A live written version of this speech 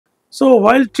So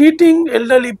while treating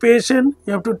elderly patient,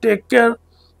 you have to take care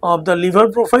of the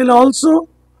liver profile also,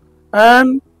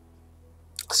 and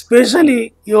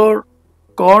especially your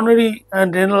coronary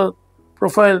and renal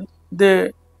profile.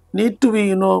 They need to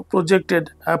be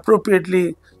projected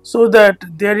appropriately so that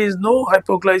there is no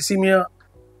hypoglycemia,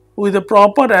 with a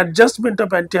proper adjustment of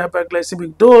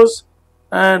antihyperglycemic dose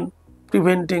and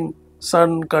preventing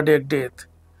sudden cardiac death.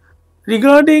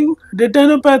 Regarding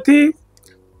retinopathy,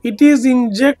 it is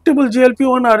injectable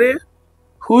GLP-1 array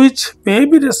which may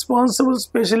be responsible,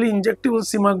 especially injectable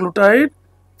semaglutide,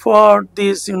 for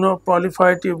this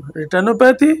proliferative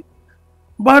retinopathy,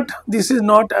 but this is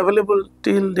not available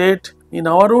till date in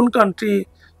our own country.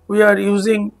 We are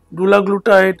using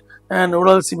dulaglutide and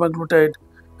oral semaglutide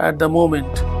at the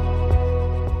moment.